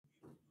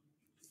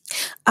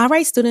All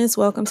right, students,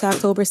 welcome to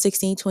October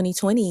 16,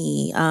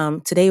 2020.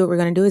 Today, what we're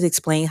going to do is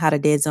explain how the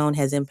dead zone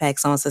has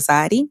impacts on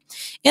society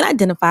and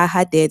identify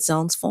how dead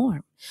zones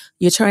form.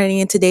 You're turning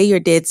in today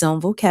your dead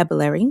zone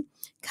vocabulary,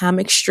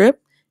 comic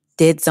strip,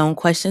 dead zone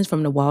questions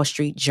from the Wall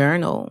Street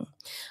Journal.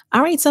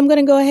 All right, so I'm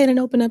going to go ahead and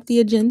open up the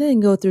agenda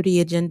and go through the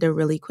agenda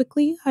really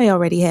quickly. I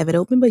already have it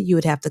open, but you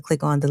would have to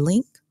click on the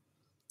link.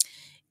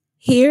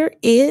 Here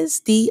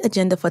is the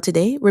agenda for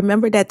today.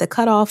 Remember that the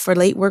cutoff for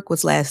late work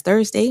was last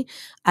Thursday.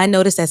 I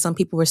noticed that some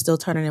people were still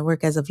turning in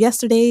work as of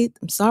yesterday.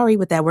 I'm sorry,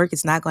 with that work,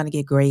 it's not going to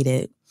get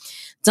graded.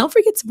 Don't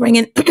forget to bring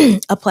in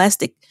a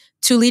plastic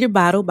 2-liter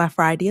bottle by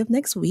Friday of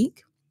next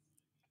week.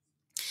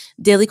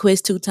 Daily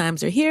quiz 2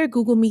 times are here.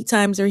 Google Meet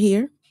times are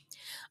here.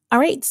 All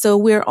right, so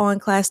we're on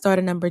class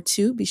starter number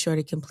 2. Be sure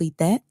to complete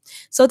that.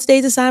 So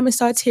today's assignment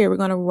starts here. We're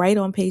going to write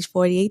on page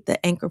 48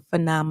 the anchor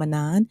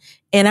phenomenon.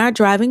 And our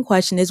driving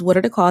question is, what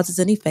are the causes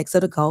and effects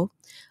of the Gulf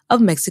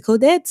of Mexico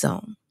dead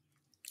zone?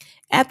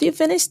 After you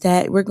finish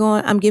that,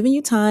 I'm giving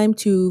you time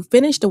to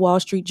finish the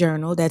Wall Street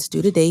Journal that's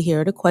due today.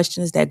 Here are the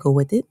questions that go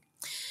with it.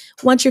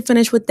 Once you're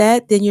finished with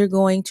that, then you're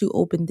going to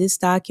open this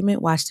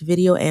document, watch the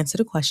video, answer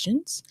the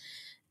questions.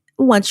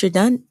 Once you're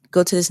done,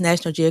 go to this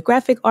National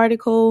Geographic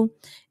article,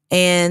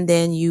 and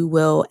then you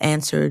will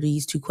answer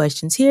these 2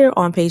 questions here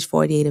on page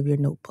 48 of your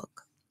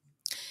notebook.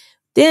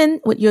 Then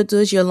what you'll do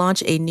is you'll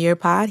launch a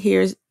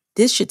Nearpod.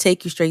 This should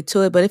take you straight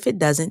to it, but if it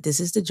doesn't, this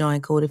is the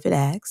join code if it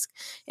asks.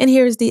 And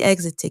here's the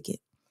exit ticket.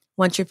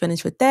 Once you're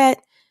finished with that,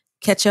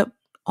 catch up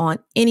on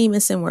any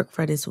missing work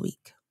for this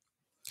week.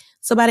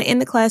 So by the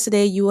end of class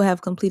today, you will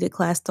have completed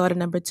class starter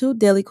number 2,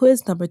 daily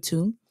quiz number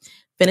 2,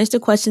 finish the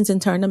questions and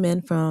turn them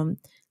in from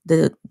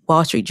the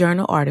Wall Street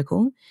Journal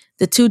article,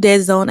 the 2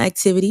 dead zone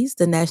activities,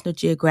 the National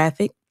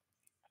Geographic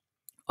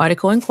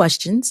article and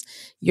questions,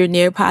 your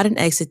Nearpod and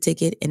exit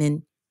ticket, and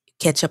then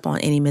catch up on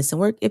any missing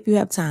work if you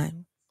have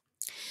time.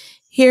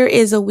 Here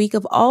is a recap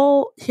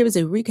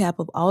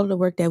of all of the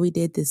work that we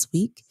did this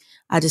week.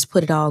 I just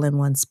put it all in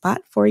one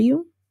spot for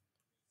you.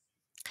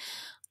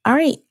 All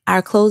right,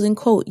 our closing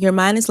quote: your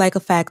mind is like a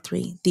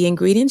factory. The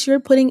ingredients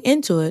you're putting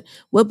into it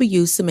will be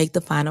used to make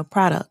the final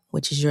product,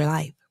 which is your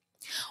life.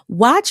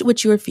 Watch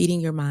what you are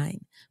feeding your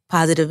mind.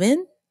 Positive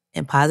in,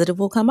 and positive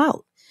will come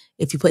out.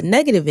 If you put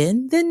negative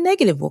in, then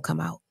negative will come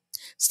out.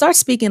 Start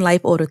speaking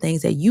life over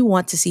things that you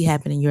want to see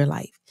happen in your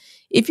life.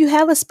 If you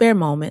have a spare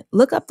moment,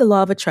 look up the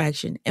law of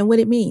attraction and what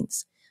it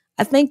means.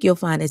 I think you'll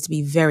find it to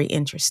be very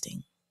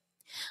interesting.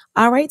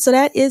 All right, so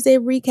that is a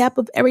recap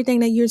of everything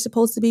that you're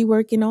supposed to be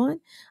working on.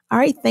 All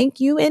right, thank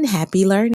you and happy learning.